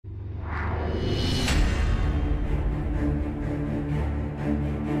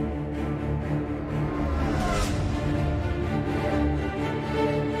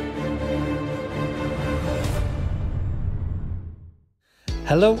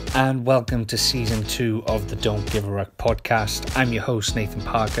Hello and welcome to Season 2 of the Don't Give a Ruck podcast. I'm your host Nathan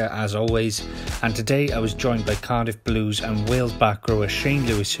Parker as always, and today I was joined by Cardiff Blues and Wales back rower Shane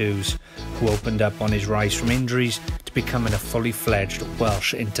Lewis-Hughes, who opened up on his rise from injuries to becoming a fully fledged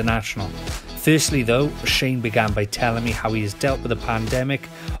Welsh international. Firstly though, Shane began by telling me how he has dealt with the pandemic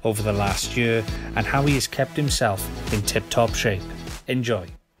over the last year and how he has kept himself in tip-top shape. Enjoy.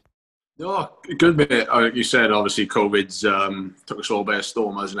 No, good mate. Like you said, obviously COVID's took us all by a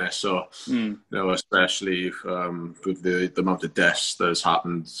storm, hasn't it? So, you know, especially with the amount of deaths that has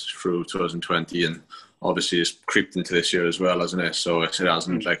happened through 2020, and obviously it's creeped into this year as well, hasn't it? So it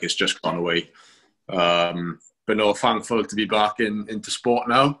hasn't like it's just gone away. But no, thankful to be back into sport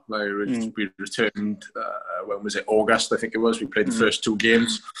now. Like we returned. When was it? August, I think it was. We played the first two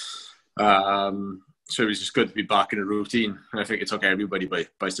games. So it was just good to be back in a routine. And I think it took everybody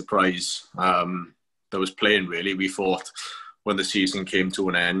by surprise that was playing, really. We thought when the season came to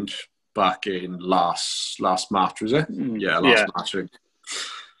an end back in last March, was it? Last March.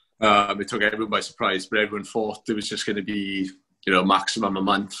 It took everyone by surprise, but everyone thought it was just going to be, you know, maximum a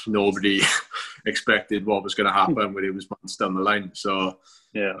month. Nobody expected what was going to happen when it was months down the line. So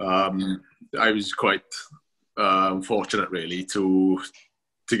I was quite fortunate, really, to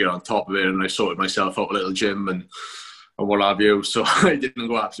get on top of it, and I sorted myself out a little gym and what have you, so I didn't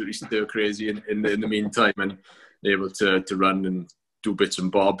go absolutely stir crazy in the meantime, and able to run and do bits and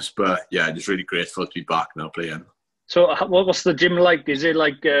bobs. But yeah, just really grateful to be back now playing. So what's the gym like? Is it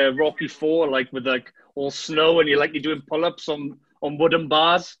like Rocky 4, like with like all snow and you're doing pull-ups on wooden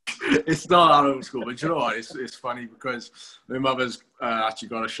bars? It's not that old school, but you know what, it's funny because my mother's actually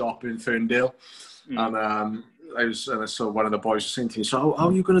got a shop in Ferndale, and I saw one of the boys saying to me, "So how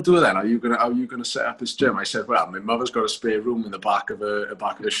are you going to do it then? Are you going to set up this gym?" I said, "Well, my mother's got a spare room in the back of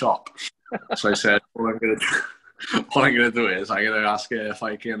a shop." So I said, "All I'm going to do is I'm going to ask her if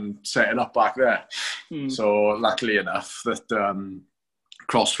I can set it up back there." So luckily enough, that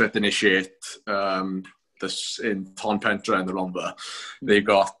CrossFit Initiate this in Tonpentra and the Rhondda, they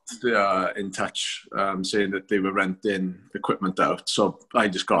got in touch saying that they were renting equipment out. So I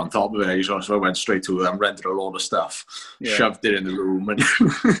just got on top of it. So I went straight to them, rented a load of stuff, shoved it in the room, and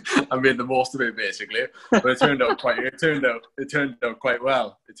I made the most of it basically. But it turned out quite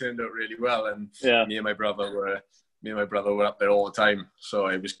well. It turned out really well, and me and my brother were up there all the time. So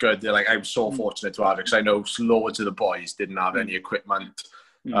it was good. I was so fortunate to have it, because I know loads of the boys didn't have any equipment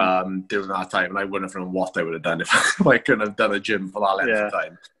during that time, and I wouldn't have known what I would have done if I couldn't have done a gym for that length of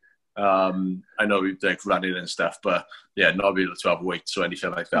time. I know we've like running and stuff, but not being able to have weights or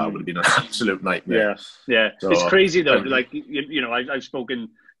anything like that would have been an absolute nightmare. So, it's crazy though. Like you know, I've spoken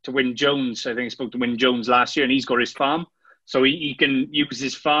to Wyn Jones. I think I spoke to Wyn Jones last year, and he's got his farm, so he can use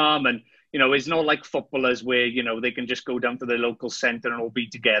his farm. And you know, it's not like footballers where, you know, they can just go down to the local centre and all be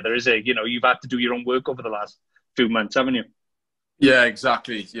together, is it? You know, you've had to do your own work over the last few months, haven't you? Yeah,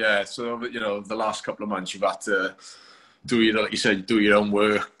 exactly. Yeah, so you know, the last couple of months you've had to do your, like you said, do your own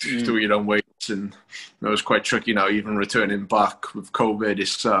work, do your own weights, and it was quite tricky now. Even returning back with COVID,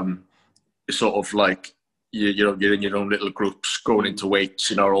 it's sort of like you're in your own little groups going into weights,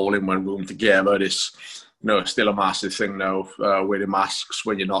 you know, all in one room together. It's, you know, it's still a massive thing now, wearing masks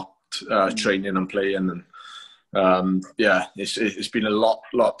when you're not training and playing, and it's been a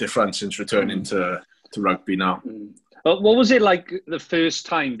lot different since returning to rugby now. What was it like the first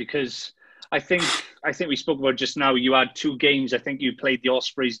time? Because I think we spoke about just now, you had two games. I think you played the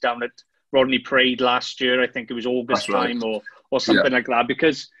Ospreys down at Rodney Parade last year. I think it was August time or something like that,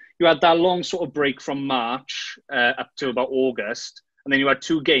 because you had that long sort of break from March up to about August, and then you had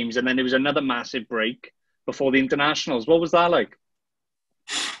two games, and then there was another massive break before the internationals. What was that like?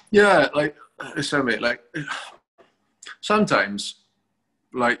 Yeah, like sometimes,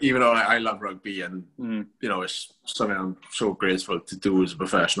 like, even though I love rugby and you know, it's something I'm so grateful to do as a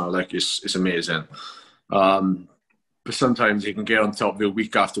professional, like it's amazing, but sometimes you can get on top of it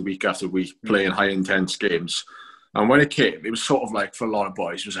week after week after week, playing high intense games. And when it came, it was sort of like, for a lot of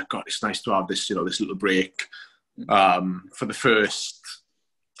boys, it was like, God, it's nice to have this, you know, this little break for the first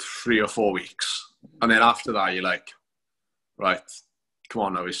 3 or 4 weeks, and then after that you're like, right, come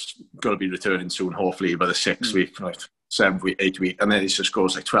on now, it's got to be returning soon, hopefully by the 6th week, right, 7th week, 8th week, and then it just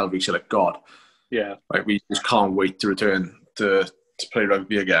goes like 12 weeks. You're like, God, like we just can't wait to return to play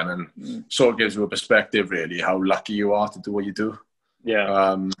rugby again. And sort of gives you a perspective, really, how lucky you are to do what you do.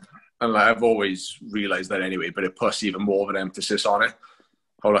 And like, I've always realised that anyway, but it puts even more of an emphasis on it,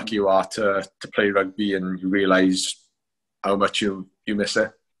 how lucky you are to play rugby, and you realise how much you miss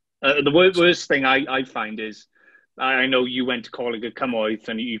it. The worst thing I find is, I know you went to Coleg at Cymoedd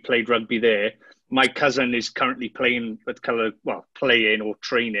and you played rugby there. my cousin is currently playing or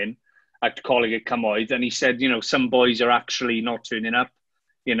training at Coleg Cymoedd, and he said, some boys are actually not turning up,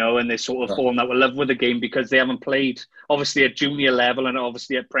 and they're sort of falling out of love with the game because they haven't played, obviously at junior level and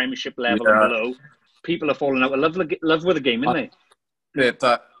obviously at Premiership level and below. People are falling out of love with the game, isn't they?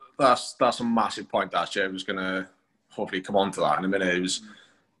 Yeah, that's a massive point, actually. I was going to hopefully come on to that in a minute.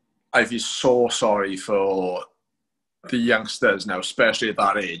 I feel so sorry for the youngsters now, especially at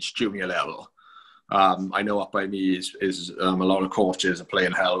that age, junior level. I know up by me is a lot of coaches are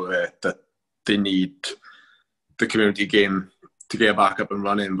playing hell with it, that they need the community game to get back up and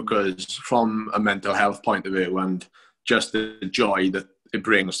running, because from a mental health point of view and just the joy that it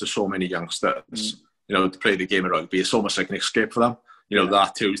brings to so many youngsters, to play the game of rugby, it's almost like an escape for them.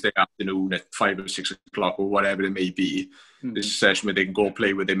 That Tuesday afternoon at 5 or 6 o'clock or whatever it may be, this is a session where they can go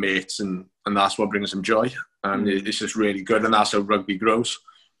play with their mates, and that's what brings them joy. And it's just really good, and that's how rugby grows,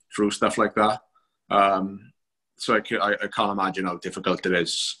 through stuff like that. So I can't imagine how difficult it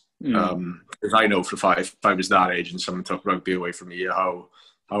is. Because I know for if I was that age and someone took rugby away from me, how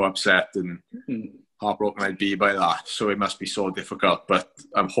upset and heartbroken I'd be by that. So it must be so difficult. But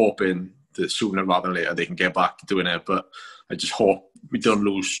I'm hoping that sooner rather than later they can get back to doing it. But I just hope we don't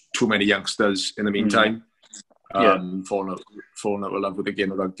lose too many youngsters in the meantime. Falling out of love with the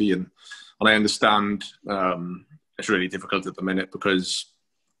game of rugby. And I understand it's really difficult at the minute because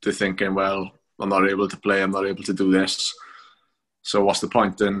they're thinking, well, I'm not able to play, I'm not able to do this. So what's the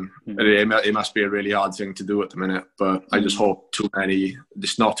point? And it must be a really hard thing to do at the minute. But I just hope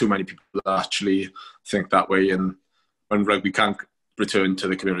there's not too many people that actually think that way. And when rugby can't return to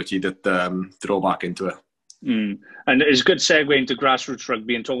the community, that throw back into it. And it's a good segue into grassroots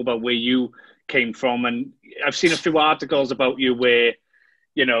rugby and talk about where you came from. And I've seen a few articles about you where,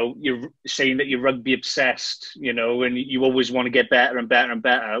 you're saying that you're rugby obsessed, and you always want to get better and better and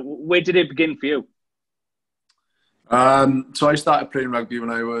better. Where did it begin for you? So I started playing rugby when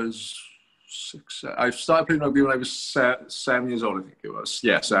I was 6. I started playing rugby when I was 7 years old, I think it was.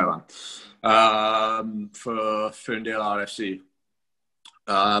 Yeah, 7. For Ferndale RFC.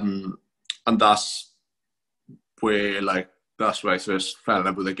 And that's where I first fell in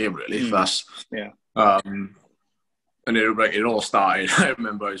love with the game, really. And it all started. I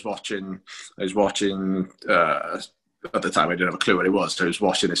remember I was watching. At the time I didn't have a clue what it was. So I was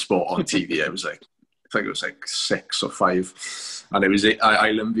watching this sport on TV. I think it was 6 or 5, and it was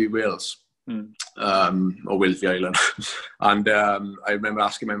Ireland v Wales, or Wales v Ireland. And I remember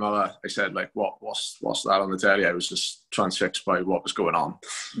asking my mother. I said, what's that on the telly? I was just transfixed by what was going on.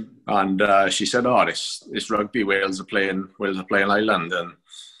 And she said, it's rugby. Wales are playing Ireland, and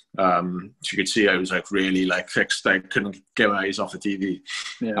she could see I was really fixed. I couldn't get my eyes off the TV.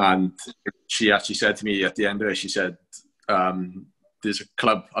 And she actually said to me at the end of it, she said, there's a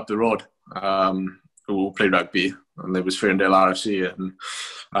club up the road who play rugby, and there was Ferndale RFC. And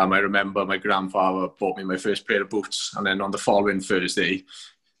I remember my grandfather bought me my first pair of boots, and then on the following Thursday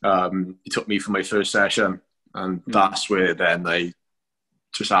he took me for my first session, and that's where then I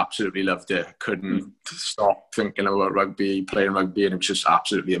just absolutely loved it. Couldn't stop thinking about rugby, playing rugby, and it was just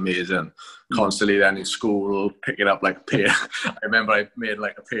absolutely amazing. Constantly then in school, picking up a pair. I remember I made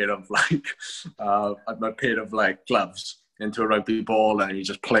a pair of a pair of gloves into a rugby ball, and you're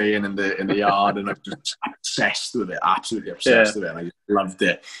just playing in the yard, and I'm just obsessed with it, absolutely obsessed with it. And I just loved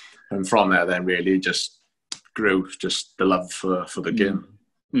it. And from there then really just grew just the love for the game.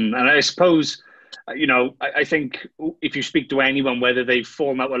 And I suppose, I think if you speak to anyone, whether they've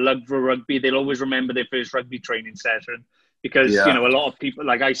fallen out of love for rugby, they'll always remember their first rugby training session. Because, a lot of people,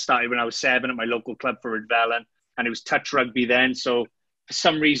 I started when I was 7 at my local club for Ridvelen, and it was touch rugby then. So for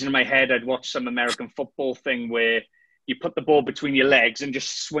some reason in my head, I'd watched some American football thing where you put the ball between your legs and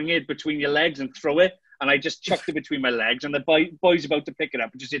just swing it between your legs and throw it. And I just chucked it between my legs, and the boy's about to pick it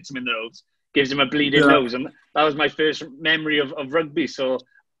up and just hits him in the nose, gives him a bleeding nose. And that was my first memory of rugby. So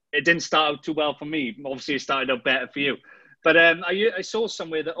it didn't start out too well for me. Obviously, it started out better for you. But I saw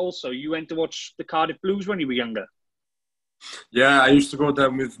somewhere that also you went to watch the Cardiff Blues when you were younger. Yeah, I used to go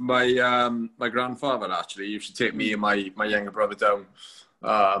down with my my grandfather, actually. He used to take me and my younger brother down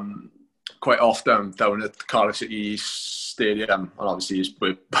quite often down at Cardiff City Stadium. And obviously, he's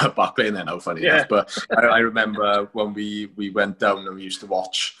back playing there now, funny enough. But I remember when we went down and we used to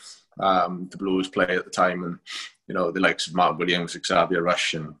watch the Blues play at the time. And, the likes of Mark Williams, Xavier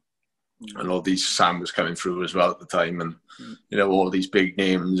Rush, and all these Sam was coming through as well at the time, and all these big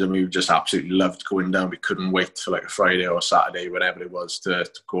names, and we just absolutely loved going down. We couldn't wait for a Friday or Saturday, whenever it was, to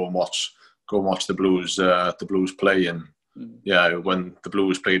go and watch the Blues play. And when the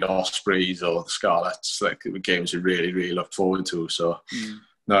Blues played Ospreys or the Scarlets, the games we really, really looked forward to. So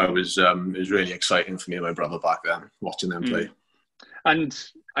no, it was really exciting for me and my brother back then, watching them play. And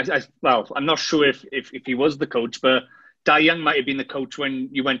I'm not sure if he was the coach, but Di Young might have been the coach when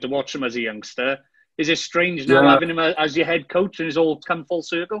you went to watch him as a youngster. Is it strange now having him as your head coach and it's all come full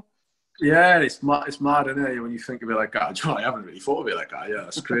circle? Yeah, it's mad, isn't it? When you think of it like that. I haven't really thought of it like that. Yeah,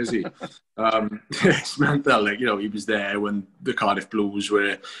 that's crazy. It's mental. Like, he was there when the Cardiff Blues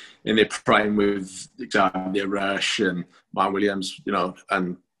were in their prime with Xavier Rush and Man Williams,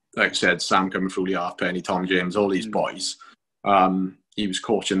 and like I said, Sam coming through the half penny, Tom James, all these boys. He was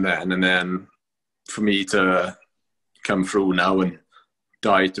coaching then, and then for me to come through now and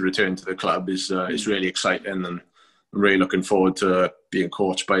Di to return to the club is really exciting, and I'm really looking forward to being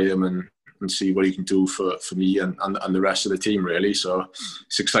coached by him and see what he can do for me and the rest of the team, really. So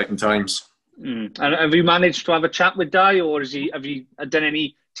it's exciting times. And have you managed to have a chat with Di, or have you done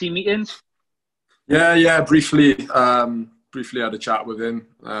any team meetings? Yeah, briefly had a chat with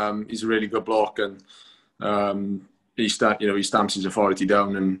him. He's a really good bloke, and he stamps his authority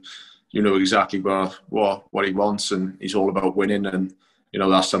down, and exactly what he wants, and he's all about winning, and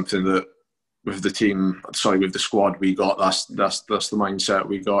that's something that with the squad we got, that's the mindset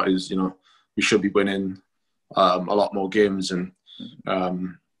we got is, we should be winning a lot more games, and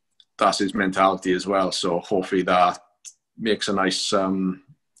that's his mentality as well. So hopefully that makes a nice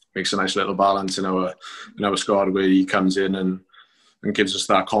little balance in our squad where he comes in and gives us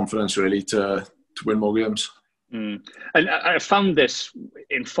that confidence really to win more games. And I found this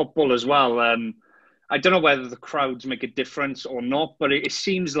in football as well. I don't know whether the crowds make a difference or not, but it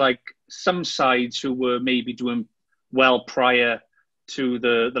seems like some sides who were maybe doing well prior to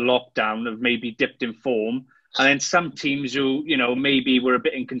the lockdown have maybe dipped in form. And then some teams who, maybe were a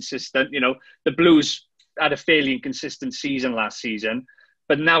bit inconsistent. The Blues had a fairly inconsistent season last season,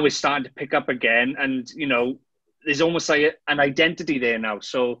 but now it's starting to pick up again. And, there's almost like an identity there now.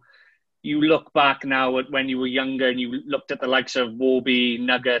 So you look back now at when you were younger and you looked at the likes of Warby,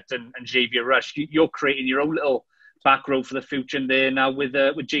 Nugget and Xavier Rush. You're creating your own little back row for the future in there now with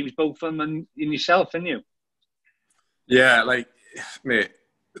James Botham and yourself, aren't you? Yeah, mate,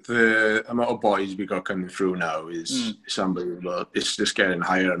 the amount of boys we got coming through now is unbelievable. It's just getting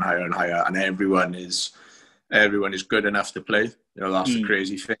higher and higher and higher, and everyone is good enough to play. That's the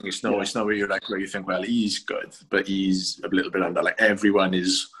crazy thing. It's not really where you think, well, he's good, but he's a little bit under. Like, everyone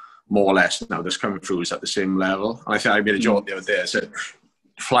is more or less now that's coming through is at the same level. And I think I made a joke the other day. I said,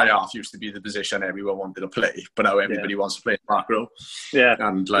 fly half used to be the position everyone wanted to play, but now everybody wants to play in the back row. Yeah,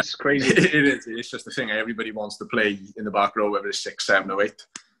 and it's crazy. It is. It's just the thing. Everybody wants to play in the back row, whether it's 6, 7, or 8.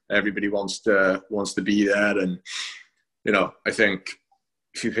 Everybody wants to be there, and I think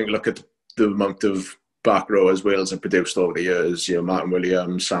if you look at the amount of back rowers Wales have produced over the years, Martin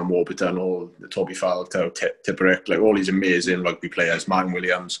Williams, Sam Warburton, all the Toby Falto, Tipperick, like all these amazing rugby players, Martin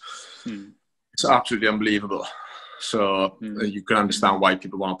Williams. It's absolutely unbelievable. So you can understand why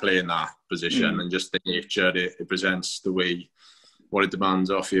people want to play in that position, and just the nature it presents, the way what it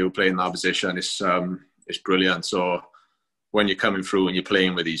demands of you playing that position is brilliant. So when you're coming through and you're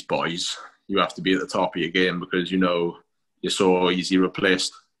playing with these boys, you have to be at the top of your game, because you're so easy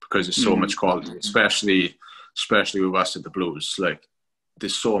replaced, because there's so much quality, especially with us at the Blues. Like,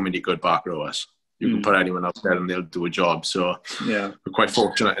 there's so many good back rowers. You can put anyone out there and they'll do a job. So we're quite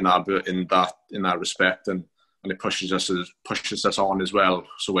fortunate in that respect, and it pushes us on as well.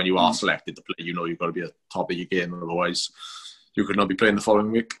 So when you are selected to play, you've got to be at the top of your game, otherwise you could not be playing the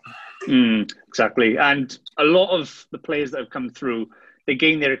following week. Exactly. And a lot of the players that have come through, they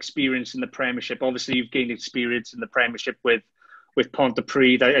gain their experience in the Premiership. Obviously, you've gained experience in the Premiership with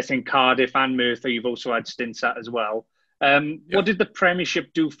Pontypridd. I think Cardiff and Merthyr you've also had stints at as well. What did the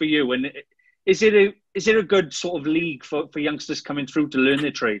Premiership do for you? And is it a good sort of league for youngsters coming through to learn their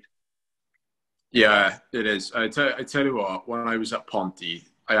trade? Yeah, it is. I tell you what, when I was at Ponty,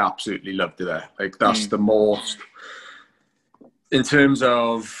 I absolutely loved it there. Like, that's the most, in terms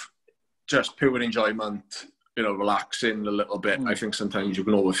of just pure enjoyment, relaxing a little bit. I think sometimes you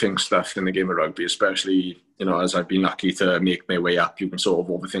can overthink stuff in the game of rugby, especially, as I've been lucky to make my way up, you can sort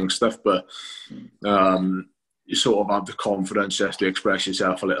of overthink stuff, but you sort of have the confidence just to express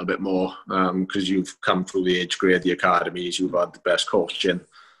yourself a little bit more, because you've come through the age grade, the academies, you've had the best coaching.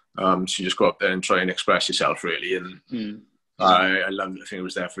 So you just go up there and try and express yourself, really. And I loved it. I think I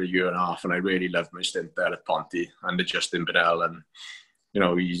was there for 1.5 years, and I really loved my stint there at Ponty under Justin Bidell. And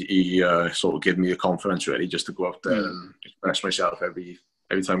he sort of gave me the confidence, really, just to go out there and express myself every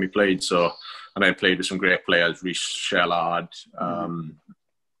time we played. So, and I played with some great players, Rhys Shellard,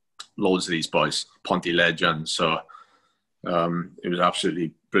 loads of these boys, Ponty legends. So it was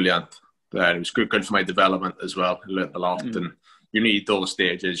absolutely brilliant. It was good for my development as well. I learned a lot, and you need those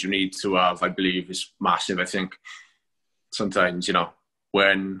stages. You need to have, I believe, is massive. I think sometimes, you know,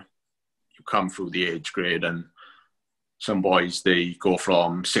 when you come through the age grade and some boys, they go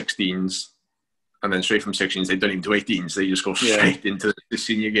from 16s and then straight from 16s, they don't even do 18s. They just go straight into the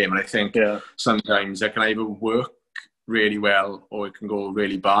senior game. And I think sometimes that can either work really well or it can go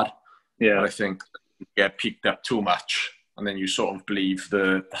really bad. Yeah. And I think you get peaked up too much and then you sort of believe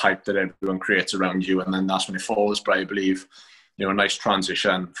the hype that everyone creates around you, and then that's when it falls. But I believe, you know, a nice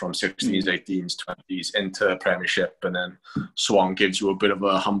transition from 16s, 18s, 20s into Premiership, and then Swan gives you a bit of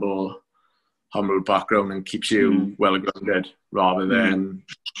a humble background and keeps you well grounded rather than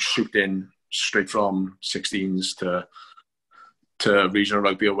shooting straight from 16s to regional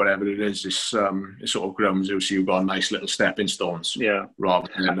rugby or whatever it is. It sort of grounds you, so you've got nice little stepping stones rather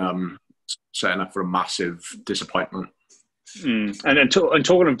than setting up for a massive disappointment. And then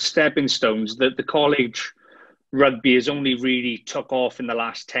talking of stepping stones, the college rugby has only really took off in the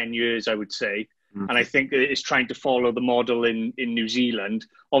last 10 years, I would say. And I think it's trying to follow the model in New Zealand.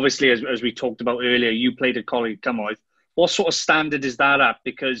 Obviously, as we talked about earlier, you played at College Cymru. What sort of standard is that at?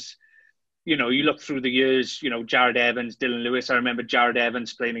 Because, you know, you look through the years, you know, Jared Evans, Dylan Lewis. I remember Jared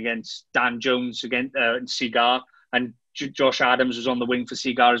Evans playing against Dan Jones against Seagar, and Josh Adams was on the wing for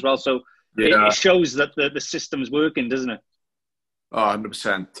Seagar as well. So it shows that the system's working, doesn't it? Oh,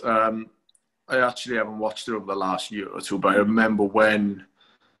 100%. I actually haven't watched it over the last year or two, but I remember when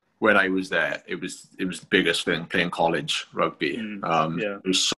I was there, it was the biggest thing, playing college rugby. It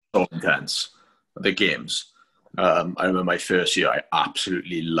was so intense, the games. I remember my first year, I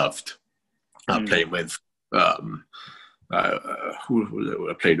absolutely loved playing with who was it?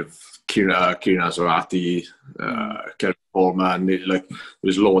 I played with Kieran Azarati, Kevin Coleman. There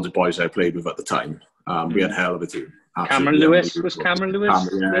was loads of boys I played with at the time. We had a hell of a team. Cameron Lewis? Was Cameron Lewis?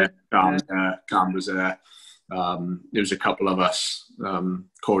 Cam was there. There was a couple of us,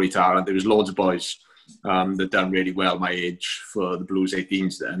 Corey Tarrant. There was loads of boys that done really well my age for the Blues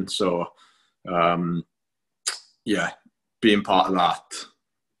 18s then. So, being part of that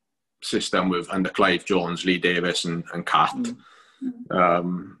system with under Clive Jones, Lee Davis and Kat,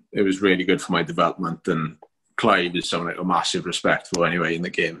 it was really good for my development. And Clive is someone I have a massive respect for anyway in the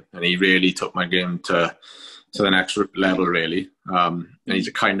game. And he really took my game to the next level, really. And he's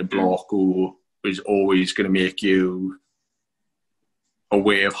a kind of bloke who is always going to make you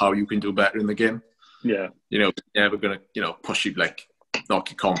aware of how you can do better in the game. Yeah. You know, never going to, you know, push you, like, knock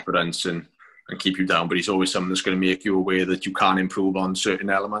your confidence and keep you down, but he's always someone that's going to make you aware that you can improve on certain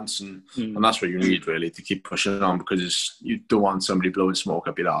elements, and that's what you need, really, to keep pushing on, because you don't want somebody blowing smoke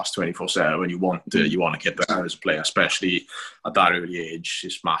up your arse 24/7. You want to get better as a player, especially at that early age.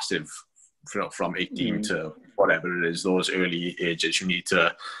 It's massive. You know, from 18 to whatever it is, those early ages,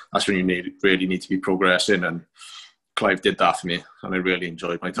 that's when you really need to be progressing. And Clive did that for me, and I really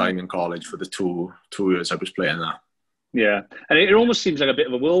enjoyed my time in college for the two years I was playing that. Yeah, and it almost seems like a bit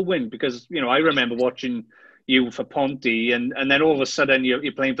of a whirlwind, because, you know, I remember watching you for Ponty, and then all of a sudden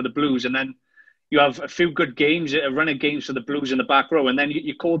you're playing for the Blues, and then you have a few good games, a run of games for the Blues in the back row, and then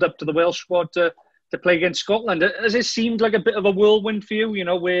you're called up to the Welsh squad to play against Scotland. Has it seemed like a bit of a whirlwind for you, you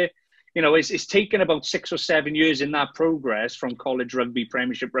know, where, you know, it's taken about 6 or 7 years in that progress from college rugby,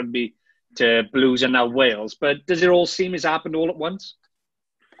 Premiership rugby to Blues and now Wales. But does it all seem as happened all at once?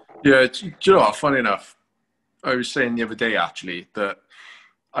 Yeah, do you know what, funny enough, I was saying the other day, actually, that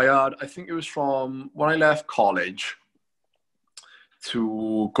I think it was from when I left college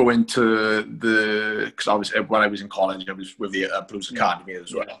to go into because when I was in college, I was with the Blues Academy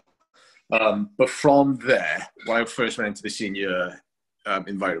as well. But from there, when I first went into the senior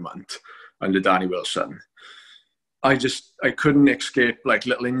environment under Danny Wilson, I couldn't escape, like,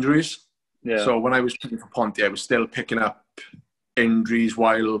 little injuries. Yeah. So when I was playing for Ponty, I was still picking up injuries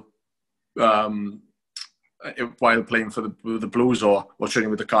while playing for the Blues or training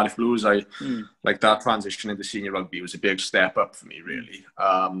with the Cardiff Blues. Like, that transition into senior rugby was a big step up for me, really.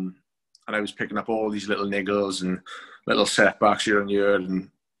 And I was picking up all these little niggles and little setbacks year on year, and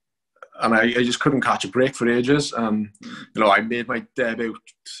I just couldn't catch a break for ages. You know, I made my debut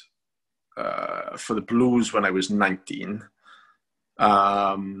for the Blues when I was 19.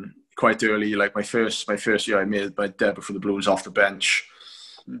 Quite early, like my first year, I made my debut for the Blues off the bench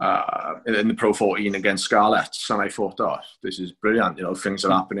in the Pro 14 against Scarlets, and I thought, oh, this is brilliant. You know, things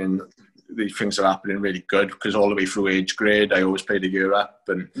are happening. These things are happening really good, because all the way through age grade, I always played a year up,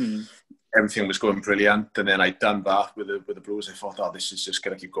 and everything was going brilliant. And then I'd done that with the Blues. I thought, oh, this is just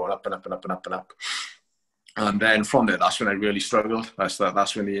going to keep going up and up and up and up and up. And then from there, that's when I really struggled.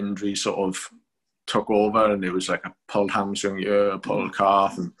 That's when the injury sort of took over, and it was like a pulled hamstring here, a pulled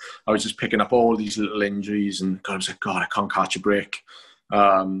calf, and I was just picking up all these little injuries, and I was like, God, I can't catch a break.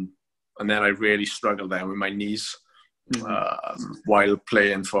 And then I really struggled then with my knees while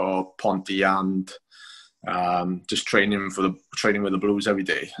playing for Ponty and just training with the Blues every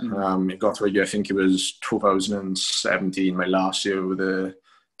day. It got to a year, I think it was 2017, my last year with the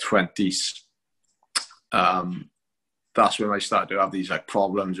 20s. That's when I started to have these like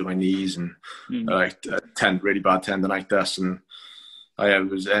problems with my knees and like really bad tendonitis. And I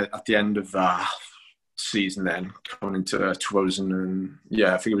was at the end of that season then, coming into I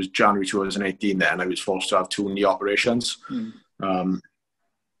think it was January 2018 then, I was forced to have 2 knee operations. And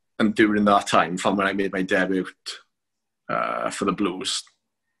during that time, from when I made my debut for the Blues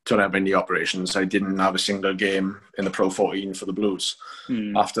to have my knee operations, I didn't have a single game in the Pro 14 for the Blues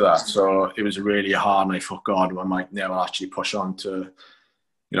after that. So it was really hard, and I thought, God, I might never actually push on to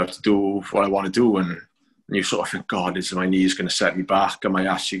do what I want to do. And you sort of think, God, is my knees going to set me back? Am I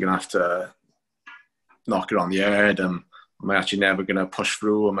actually going to have to knock it on the head? Am I actually never going to push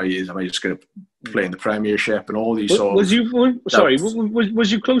through? Am I just going to play in the Premiership and all these sort of...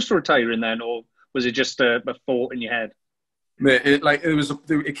 Was you close to retiring then, or was it just a thought in your head?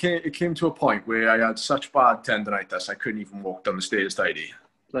 It came to a point where I had such bad tendonitis I couldn't even walk down the stairs tidy.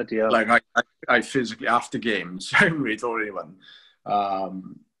 Bloody hell. Like I physically, after games, I haven't really told anyone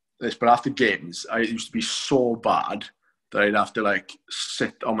this, but after games, I used to be so bad that I'd have to like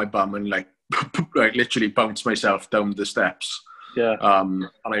sit on my bum and like literally bounce myself down the steps. Yeah. And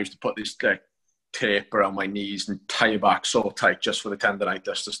I used to put this like tape around my knees and tie it back so tight just for the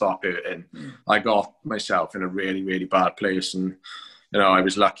tendonitis to stop hurting. I got myself in a really, really bad place, and I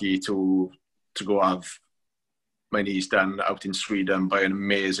was lucky to go have my knees done out in Sweden by an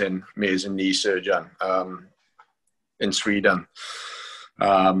amazing knee surgeon in Sweden.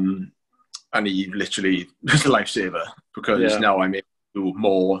 And he literally was a lifesaver, because now I'm able to do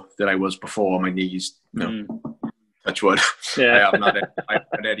more than I was before. My knees, touch wood. I haven't had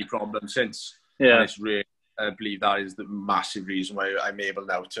any problems since. Yeah. And it's really, I believe that is the massive reason why I'm able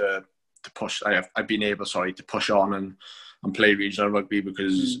now to push. I've been able, to push on and play regional rugby,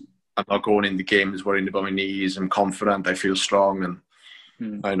 because I'm not going into games worrying about my knees. I'm confident. I feel strong,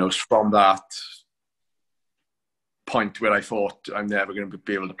 and I know from that point where I thought I'm never going to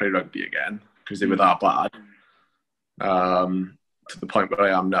be able to play rugby again because they were that bad, to the point where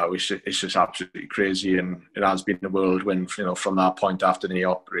I am now, it's just absolutely crazy. And it has been a whirlwind, from that point after the knee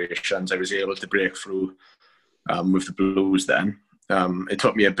operations. I was able to break through with the Blues then. It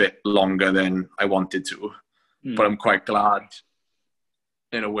took me a bit longer than I wanted to, but I'm quite glad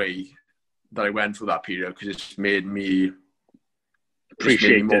in a way that I went through that period, because it's made me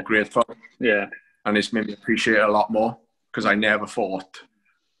more grateful. Yeah. And it's made me appreciate it a lot more, because I never thought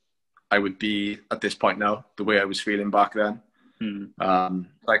I would be at this point now, the way I was feeling back then.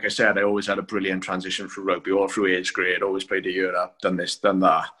 Like I said, I always had a brilliant transition through rugby, all through age grade, always played a year up, done this, done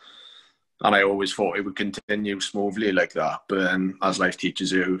that. And I always thought it would continue smoothly like that. But then, as life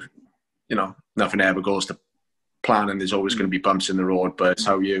teaches you, nothing ever goes to plan, and there's always going to be bumps in the road, but it's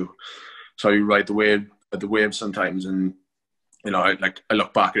how you ride the wave sometimes. And, I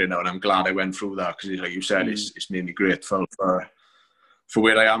look back at it now, and I'm glad I went through that, because like you said, it's made me grateful for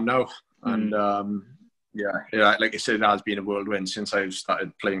where I am now. And, yeah, like I said, it has been a whirlwind since I've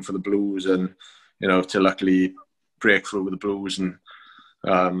started playing for the Blues, and to luckily break through with the Blues and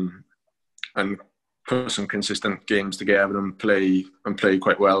put some consistent games together and play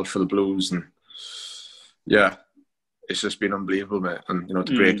quite well for the Blues. And yeah, it's just been unbelievable, mate. And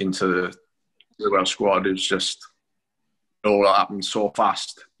to break into the Welsh squad is just, it all happened so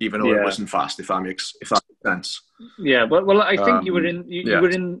fast, even though it wasn't fast. If that makes sense. Yeah, well, I think you were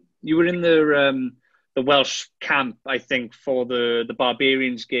in the Welsh camp, I think, for the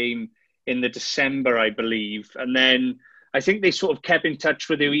Barbarians game in the December, I believe. And then I think they sort of kept in touch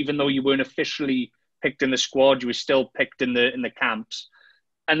with you, even though you weren't officially picked in the squad, you were still picked in the camps.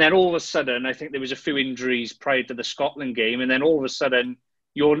 And then all of a sudden, I think there was a few injuries prior to the Scotland game, and then all of a sudden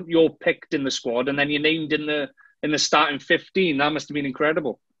you're picked in the squad, and then you're named in the starting 15. That must have been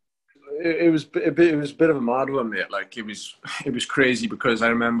incredible. It was a bit of a mad one, mate. Like it was crazy, because I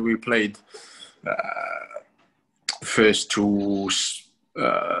remember we played first 2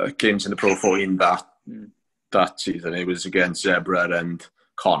 games in the Pro 14 that season. It was against Zebra and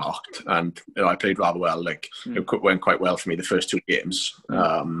Connacht, and I played rather well. It went quite well for me the first 2 games.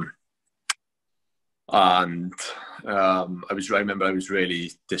 And I remember I was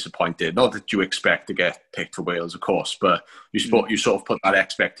really disappointed. Not that you expect to get picked for Wales, of course, but you sort of put that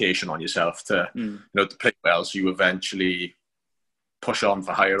expectation on yourself to to play well, so you eventually push on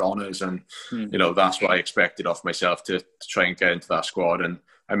for higher honours, and you know, that's what I expected of myself, to try and get into that squad. And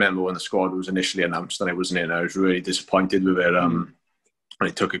I remember when the squad was initially announced and I wasn't in, I was really disappointed with it. And I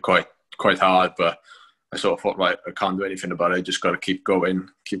took it quite hard, but I sort of thought, right, I can't do anything about it. I just got to keep going,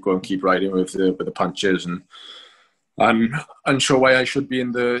 keep riding with the punches, and I'm unsure why I should be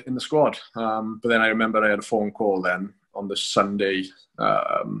in the squad. But then I remember I had a phone call then on the Sunday,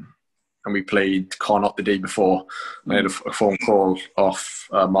 and we played Connacht the day before. I had a phone call off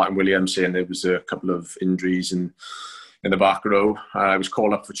Martin Williams saying there was a couple of injuries in the back row. I was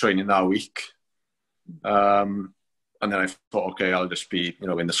called up for training that week. And then I thought, okay, I'll just be, you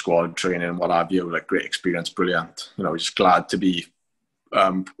know, in the squad training and what have you. Like, great experience, brilliant. You know, just glad to be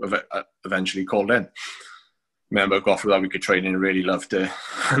eventually called in. Remember, I got through that week of training, really loved it.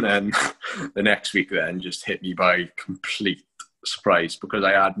 And then the next week then just hit me by complete surprise, because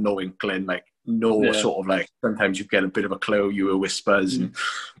I had no inkling, like sort of, like, sometimes you get a bit of a clue, you were whispers and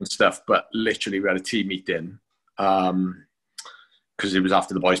stuff, but literally we had a team meeting because it was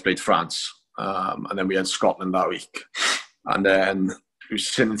after the boys played France. And then we had Scotland that week. And then we was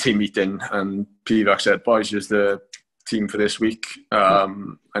sitting in the team meeting, and Pivac said, boys, here's the team for this week.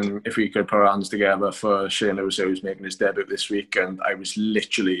 And if we could put our hands together for Shane Lewis-Hughes making his debut this week. And I was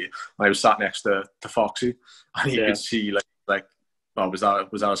sat next to Foxy, and you could see, like, oh, was that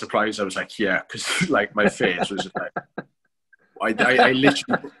a surprise? I was like, yeah, because, like, my face was just like, I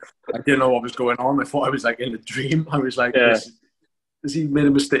literally, I didn't know what was going on. I thought I was, like, in a dream. I was like, has he made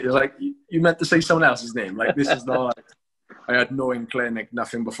a mistake? Like, you meant to say someone else's name. Like, this is not, I had no inkling, like,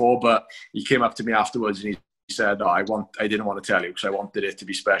 nothing before, but he came up to me afterwards and he said, I didn't want to tell you because I wanted it to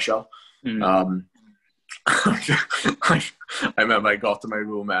be special. I remember I got to my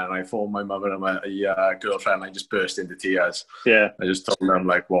room and I phoned my mother and my girlfriend, and I just burst into tears. Yeah. I just told them,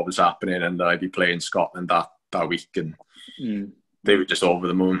 like, what was happening, and that I'd be playing Scotland that week, and they were just over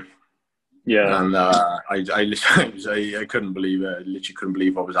the moon. Yeah, and I couldn't believe it. I literally couldn't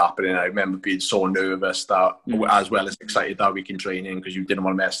believe what was happening. I remember being so nervous, that as well as excited that week in training, because you didn't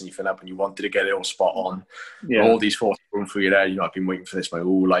want to mess anything up and you wanted to get it all spot on. Yeah. All these thoughts going through your head. You know, I've been waiting for this my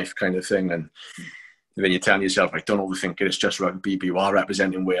whole life, kind of thing. And then you're telling yourself, like, don't overthink it. It's just rugby. You are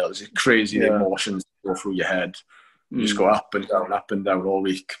representing Wales. It's crazy, the emotions go through your head. You just go up and down all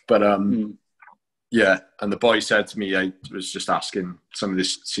week. But yeah, and the boy said to me, I was just asking some of the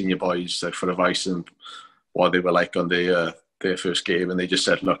senior boys, like, for advice and what they were like on their first game, and they just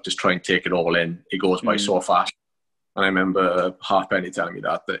said, look, just try and take it all in. It goes by so fast. And I remember Halfpenny telling me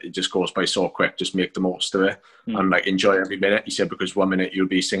that it just goes by so quick. Just make the most of it and, like, enjoy every minute. He said, because 1 minute you'll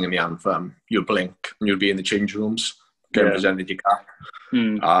be singing the anthem, you'll blink and you'll be in the change rooms getting presented your cap.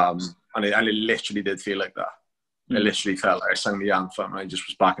 And it literally did feel like that. I literally felt like I sang the anthem and I just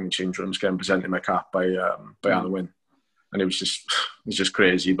was back in the change rooms getting presented my cap by Anna Wynne. And it was just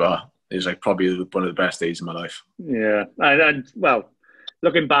crazy, but it was, like, probably one of the best days of my life. Yeah. And well,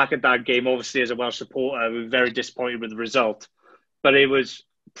 looking back at that game, obviously as a Welsh supporter, we were very disappointed with the result. But it was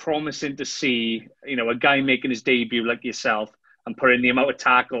promising to see, you know, a guy making his debut like yourself and putting the amount of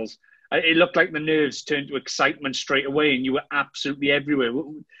tackles. It looked like the nerves turned to excitement straight away, and you were absolutely everywhere.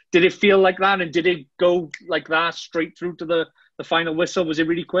 Did it feel like that, and did it go like that straight through to the final whistle? Was it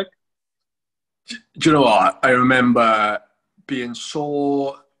really quick? Do you know what? I remember being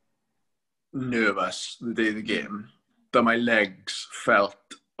so nervous the day of the game that my legs felt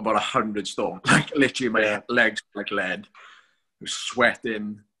about 100 stone. Like, literally, my legs were like lead. I was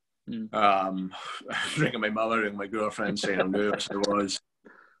sweating. I was ringing my mother, ringing my girlfriend, saying how nervous I was.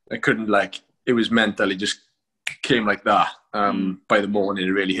 I couldn't, like, it was mental. It just came like that. By the morning,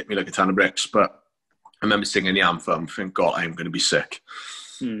 it really hit me like a ton of bricks. But I remember singing the anthem, thinking, God, I'm going to be sick.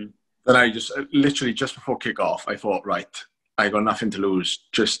 Then I just, literally, just before kick-off, I thought, right, I got nothing to lose.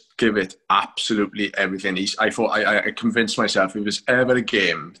 Just give it absolutely everything. I thought, I convinced myself, if there's ever a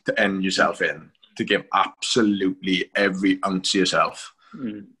game to end yourself in, to give absolutely every ounce of yourself,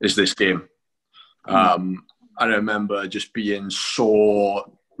 is this game. And I remember just being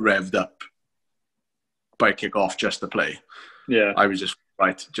so revved up by kick-off just to play. Yeah. I was just,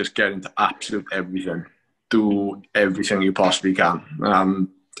 right, just get into absolute everything. Do everything you possibly can.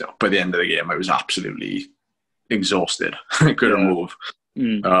 By the end of the game, I was absolutely exhausted. I couldn't move.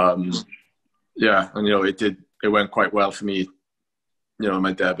 Yeah, and, you know, it went quite well for me, you know,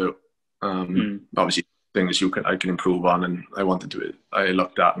 my debut. Obviously, things I can improve on, and I wanted to. I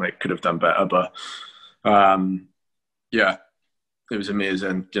looked at and I could have done better, but yeah, it was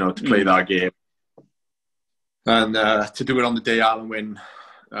amazing, you know, to play that game and to do it on the day Alan Wynne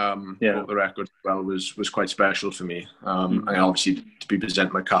broke the record as well was quite special for me. And obviously to be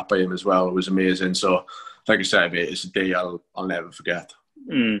presenting my cap by him as well was amazing. So like I said, mate, it's a day I'll never forget.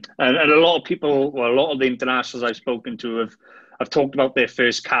 And a lot of people, well, a lot of the internationals I've spoken to have talked about their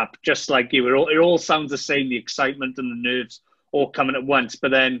first cap, just like you. It all sounds the same, the excitement and the nerves all coming at once.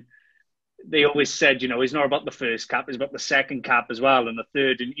 But then they always said, it's not about the first cap, it's about the second cap as well, and the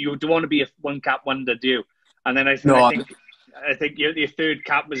third. And you don't want to be a one cap wonder, do you? And then I think your third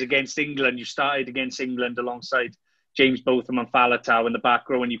cap was against England. You started against England alongside James Botham and Faletau in the back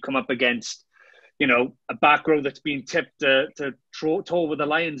row, and you come up against, a back row that's been tipped to tour with the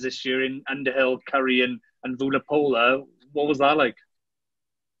Lions this year in Underhill, Curry and Vunipola. What was that like?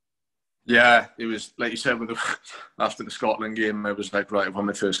 Yeah, it was, like you said, after the Scotland game, I was like, right, I've won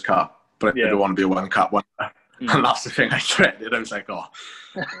my first cap, but I don't want to be a one cap wonder. And that's the thing I dreaded. I was like, oh,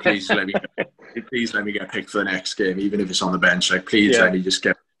 please let me get picked for the next game, even if it's on the bench. Like, please let me just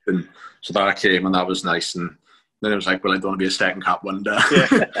get picked. And so that came, and that was nice. And then it was like, well, I don't want to be a second cap wonder.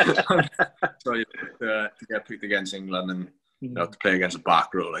 Yeah. So to get picked against England and to play against a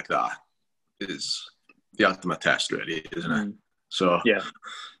back row like that is the ultimate test, really, isn't it? So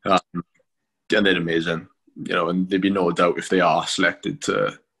and they're amazing, and there'd be no doubt if they are selected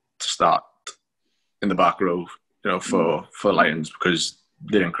to start in the back row, for Lions, because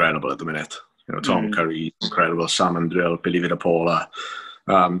they're incredible at the minute. Tom Curry, incredible. Sam and Drill, Billy Vunipola.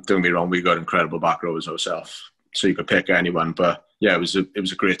 Don't get me wrong, we got incredible back rowers ourselves, so you could pick anyone. But yeah, it was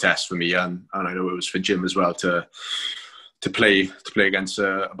a great test for me, and I know it was for Jim as well to play against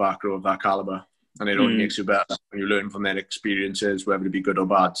a back row of that caliber, and it only makes you better when you learn from their experiences, whether it be good or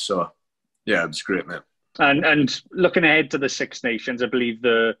bad. So yeah, it was great, mate. And looking ahead to the Six Nations, I believe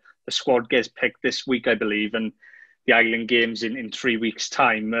the squad gets picked this week, I believe, and the Ireland games in 3 weeks'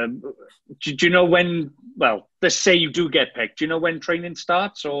 time. Do you know when? Well, let's say you do get picked. Do you know when training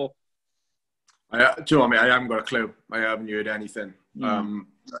starts? Or do you know what I mean? I haven't got a clue. I haven't heard anything. I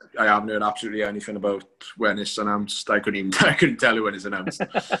haven't heard absolutely anything about when it's announced. I couldn't tell you when it's announced.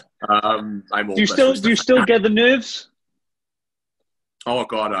 Do you still get the nerves? Oh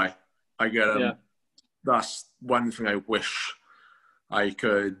God, I get them. Yeah. That's one thing I wish I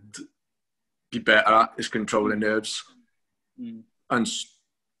could be better at, is controlling nerves. And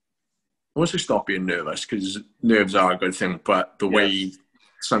once I stop being nervous, because nerves are a good thing, but the way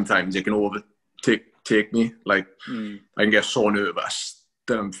sometimes they can overtake me, like I can get so nervous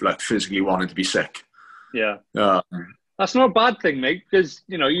that I'm like physically wanting to be sick. Yeah. That's not a bad thing, mate, because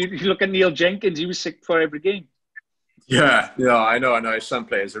you look at Neil Jenkins, he was sick for every game. Yeah, I know. Some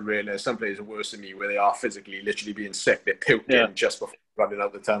players are worse than me, where they are physically, literally being sick. They're puking just before running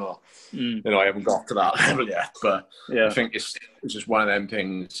out the tunnel. I haven't got to that level yet, but I think it's just one of them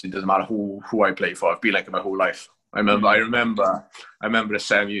things. It doesn't matter who I play for. I've been like it my whole life. I remember the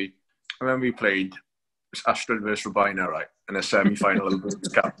semi. I remember we played Astrid versus Robina, right, in a semi-final of the Blues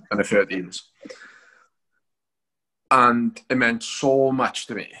Cup in the 13s, and it meant so much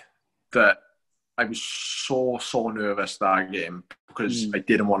to me that I was so nervous that game, because I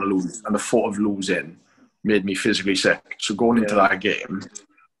didn't want to lose, and the thought of losing made me physically sick. So going into that game,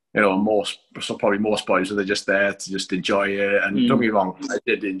 probably most boys were just there to just enjoy it. And don't get me wrong, I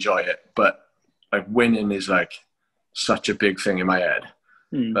did enjoy it, but like winning is like such a big thing in my head.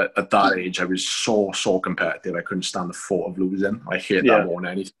 But at that age, I was so competitive. I couldn't stand the thought of losing. I hate that more than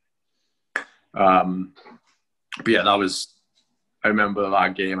anything. But yeah, I remember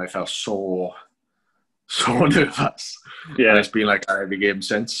that game. I felt so nervous. Yeah, and it's been like that every game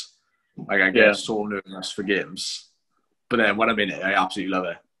since. Like, I get so nervous for games, but then when I'm in it, I absolutely love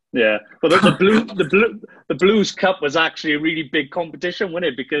it. Yeah, well, the Blues Cup was actually a really big competition, wasn't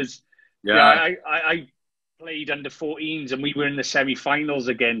it? Because I played under 14s, and we were in the semi-finals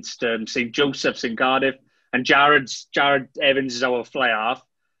against St Joseph's in Cardiff, and Jared Evans is our fly half,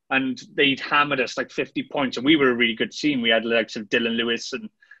 and they'd hammered us like 50 points, and we were a really good team. We had the likes of Dylan Lewis and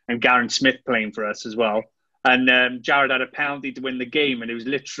Garen Smith playing for us as well. And Jared had a penalty to win the game, and it was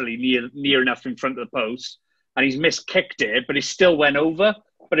literally near enough in front of the post. And he's miskicked it, but he still went over.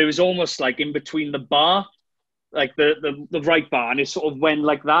 But it was almost like in between the bar, like the right bar, and it sort of went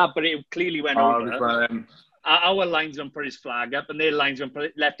like that, but it clearly went over. Our linesman put his flag up, and their linesman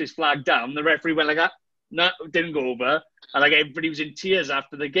left his flag down. The referee went like that. No, it didn't go over. And like everybody was in tears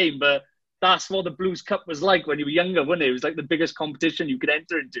after the game. But that's what the Blues Cup was like when you were younger, wasn't it? It was like the biggest competition you could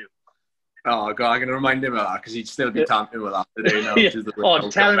enter into. Oh, God, I'm going to remind him of that, because he'd still be tampering with that today now.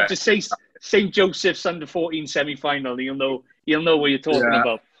 Tell him to say St. Joseph's under-14 semi-final. He'll know what you're talking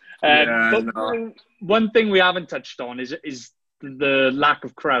about. One thing we haven't touched on is the lack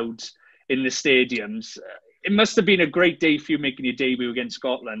of crowds in the stadiums. It must have been a great day for you making your debut against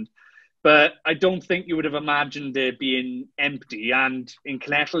Scotland, but I don't think you would have imagined it being empty and in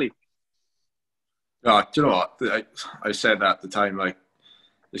Connecticut. Oh, do you know what? I said that at the time. Like,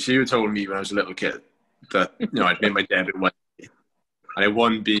 if you told me when I was a little kid that I'd make my debut one day, and it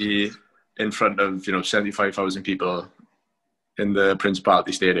wouldn't be in front of 75,000 people in the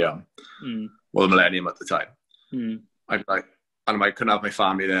Principality Stadium, or the Millennium at the time, I'd be like, and I couldn't have my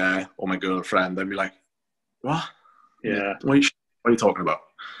family there or my girlfriend. I'd be like, what? Yeah. What are you talking about?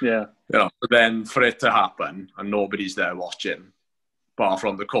 Yeah. But then for it to happen and nobody's there watching, apart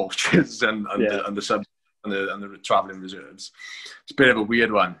from the coaches and the subs and the travelling reserves, it's a bit of a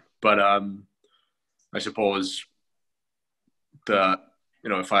weird one. But I suppose that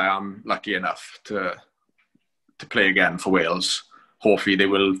if I am lucky enough to play again for Wales, hopefully there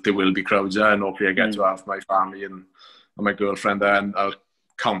will be crowds there, and hopefully I get to have my family and my girlfriend there, and I'll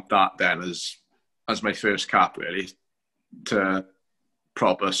count that then as my first cap, really, to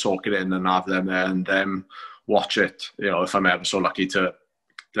proper soak it in and have them there and them watch it, if I'm ever so lucky to,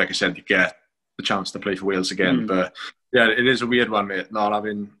 like I said, to get the chance to play for Wales again. But yeah, it is a weird one, mate, not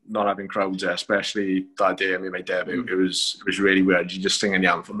having crowds there, especially that day I made my debut. It was really weird. You're just singing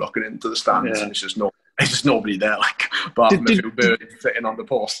the anthem, looking into the stands, and it's just nobody there, like, apart from a few birds sitting on the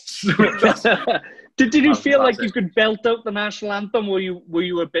posts. Did you feel like you could belt out the national anthem? Were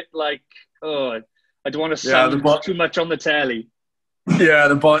you a bit like, oh, I don't want to sound too much on the telly? Yeah,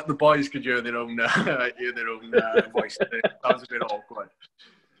 the boys could hear their own voice. That was a bit awkward.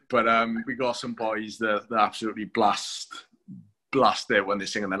 But we got some boys that absolutely blast it when they're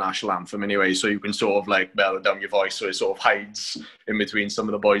singing the national anthem anyway, so you can sort of like mellow down your voice so it sort of hides in between some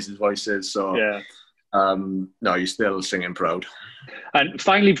of the boys' voices. So yeah. No, you're still singing proud. And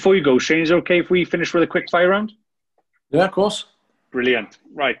finally, before you go, Shane, is it okay if we finish with a quick fire round? Yeah, of course. Brilliant.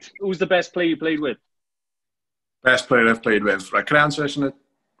 Right. Who's the best player you played with? Best player I've played with. Right, can I answer this in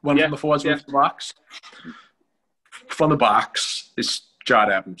one from the forwards, one from the backs? From the backs, it's Jared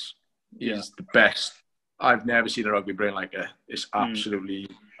Evans. He's the best. I've never seen a rugby brain like it. It's absolutely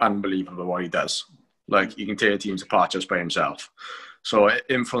unbelievable what he does. Like, he can tear teams apart just by himself. So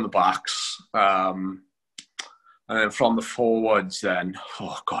in from the backs, and then from the forwards, then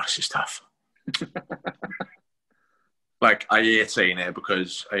oh god, this is tough. Like, I hate saying it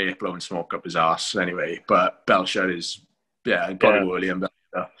because I hate blowing smoke up his ass anyway. But Belcher is, probably Worley and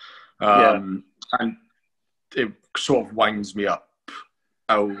Belcher, and it sort of winds me up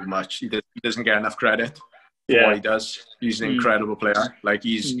how much he doesn't get enough credit for what he does. He's an incredible player. Like,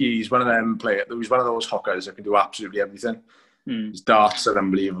 he's one of them players. He's one of those hookers that can do absolutely everything. His darts are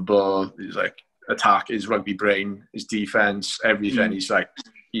unbelievable. He's like attack, his rugby brain, his defense, everything. He's like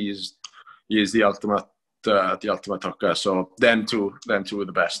he is the ultimate hooker. So them two are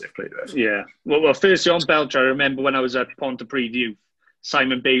the best they've played with. Yeah. Well, firstly on Belcher, I remember when I was at Pontypridd Youth,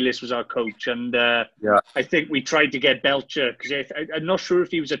 Simon Bayliss was our coach, and I think we tried to get Belcher because I'm not sure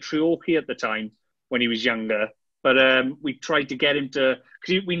if he was a Treorchy at the time when he was younger, but we tried to get him to,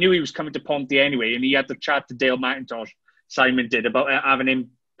 because we knew he was coming to Ponty anyway, and he had to chat to Dale McIntosh. Simon did, about having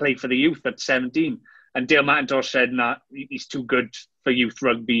him play for the youth at 17. And Dale McIntosh said, nah, he's too good for youth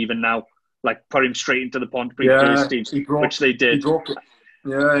rugby even now. Like, put him straight into the Pontypridd first team, which they did.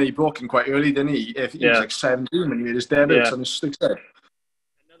 He broke him quite early, didn't he? He was like 17 when he made his debut on his 6th day.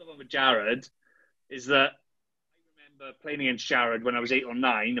 Another one with Jared is that I remember playing against Jared when I was 8 or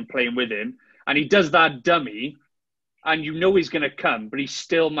 9 and playing with him. And he does that dummy, and you know he's going to come, but he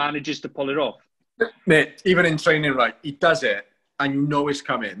still manages to pull it off. Mate, even in training, right, he does it, and you know it's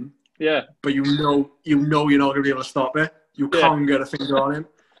coming. Yeah. But you know you're not going to be able to stop it. You can't get a finger on him.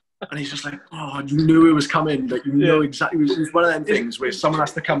 And he's just like, oh, you knew it was coming. Like, you know exactly. It's one of them things where someone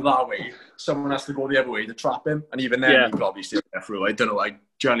has to come that way, someone has to go the other way to trap him. And even then, he probably still get through. I don't know. I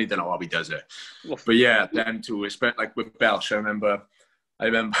generally don't know how he does it. But yeah, them two, like with Belch, I remember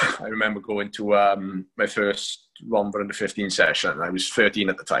going to my first Romber under 15 session. I was 13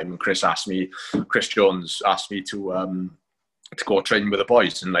 at the time, and Chris Jones asked me to go train with the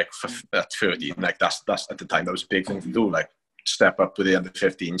boys. And like at 13, like that's at the time that was a big thing to do. Like, step up with the under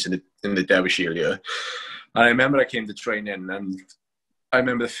 15s in the Derbyshire year. And I remember I came to training, and I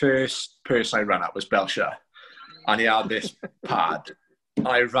remember the first person I ran at was Belcher, and he had this pad, and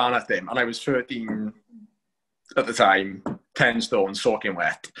I ran at him, and I was 13 at the time, 10 stone, soaking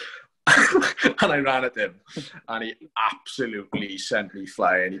wet. And I ran at him, and he absolutely sent me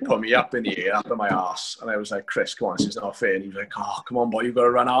flying. He put me up in the air, up in my arse, and I was like, Chris, come on, this is not fair. And he was like, oh, come on, boy, you've got to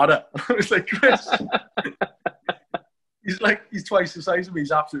run harder. I was like, Chris. He's twice the size of me.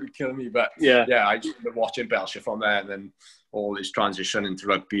 He's absolutely killing me. But I just remember watching Belcher from there, and then all his transition into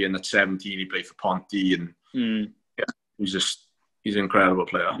rugby. And at 17, he played for Ponty, and he's an incredible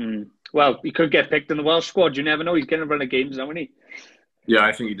player. Well, he could get picked in the Welsh squad. You never know. He's going to run a games now, isn't he? Yeah,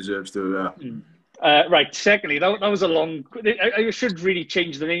 I think he deserves to. Right. Secondly, that was a long. I should really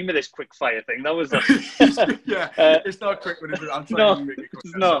change the name of this quick fire thing. That was. Yeah, it's not quick when I'm trying to make it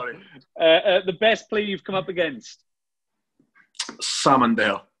quick. Sorry. The best player you've come up against?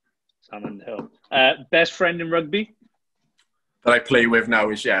 Salmondale. Best friend in rugby? That I play with now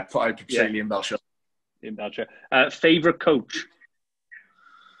is I'd say Liam Belcher. Liam Belcher. Favourite coach?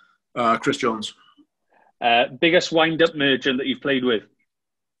 Chris Jones. Biggest wind-up merchant that you've played with?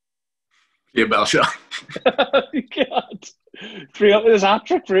 Liam Belcher. God. 3 up with his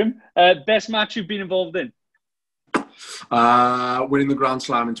hat-trick for him. Best match you've been involved in? Winning the Grand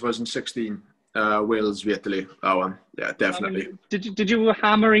Slam in 2016. Wales v Italy. That one. Yeah, definitely. Did you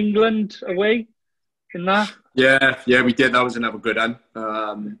hammer England away in that? Yeah, we did. That was another good one.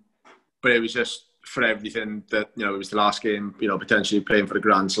 But it was just for everything that, it was the last game, potentially playing for the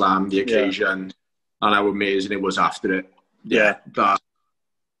Grand Slam, the occasion, and how amazing it was after it. Yeah, that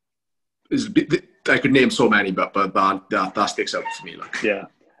is. I could name so many, but that sticks out for me. Like. Yeah.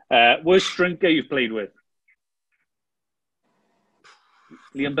 Worst drinker you've played with?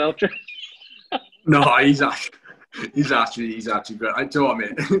 Liam Belcher? No, he's actually good. I do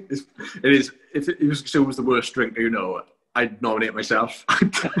admit, it is. If it was the worst drinker, I'd nominate myself.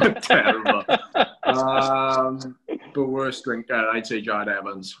 I'm terrible. But worst drinker, I'd say Jared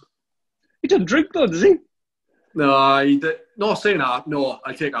Evans. He doesn't drink though, does he? No, he did. No, saying that. No,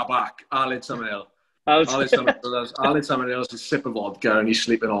 I take that back. I'll let someone else. I'll let someone else sip of vodka and he's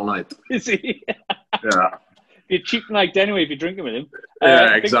sleeping all night. Is he? Yeah. You're a cheap night anyway if you're drinking with him.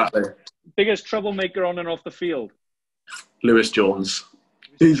 Yeah, exactly. Biggest troublemaker on and off the field? Lewis Jones.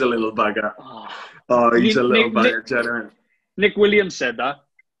 He's a little bugger. He's a little bugger, genuine. Nick Williams said that.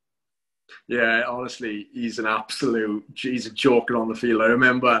 Yeah, honestly, he's a joker on the field. I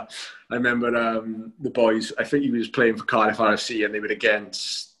remember the boys, I think he was playing for Cardiff RFC and they were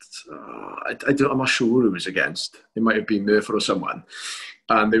against, I'm not sure who he was against. It might have been Murphy or someone.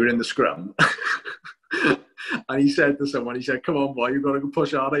 And they were in the scrum. And he said to someone, come on, boy, you've got to go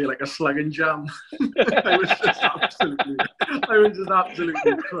push harder. You're like a slugging jam. I was just absolutely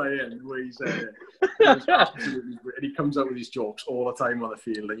crying when he said it. It was absolutely great. And he comes out with his jokes all the time on the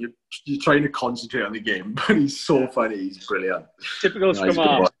field. And you're trying to concentrate on the game. But he's so funny. He's brilliant. Typical scrum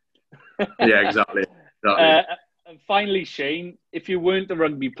half. Yeah, exactly. And finally, Shane, if you weren't a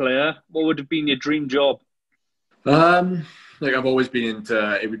rugby player, what would have been your dream job? I've always been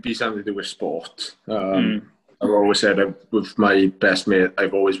into, it would be something to do with sport. I've always said with my best mate,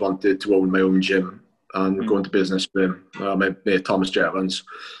 I've always wanted to own my own gym and go into business with him. My mate Thomas Jevons.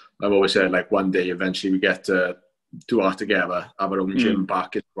 I've always said one day eventually we get to do that together, have our own gym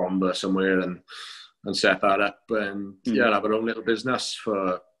back in Rugby somewhere and set that up and have our own little business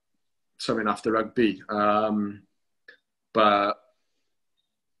for something after rugby. But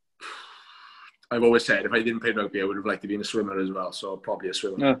I've always said if I didn't play rugby, I would have liked to be a swimmer as well. So probably a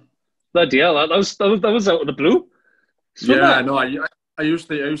swimmer. Yeah. Bloody hell, that was out of the blue. Swimmer. Yeah, no, I used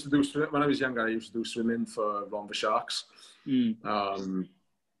to do when I was younger. I used to do swimming for Rugby Sharks, and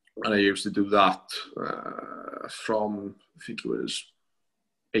I used to do that from I think it was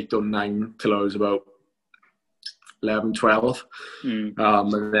 8 or 9 till I was about 11, 12,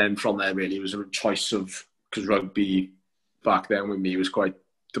 and then from there really it was a choice of because rugby back then with me was quite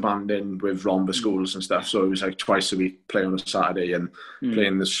demanding with Rhomba schools and stuff, so it was twice a week playing on a Saturday and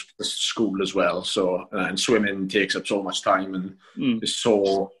playing the school as well. So and swimming takes up so much time and is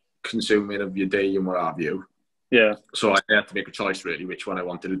so consuming of your day and what have you. Yeah. So I had to make a choice really which one I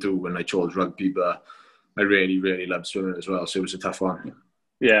wanted to do when I chose rugby, but I really, really loved swimming as well. So it was a tough one.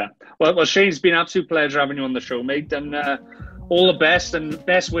 Yeah. Well, Shane, it's been an absolute pleasure having you on the show, mate, and all the best and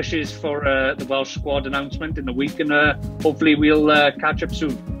best wishes for the Welsh squad announcement in the week, and hopefully we'll catch up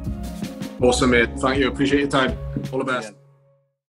soon. Awesome, mate. Thank you. Appreciate your time. All the best. Yeah.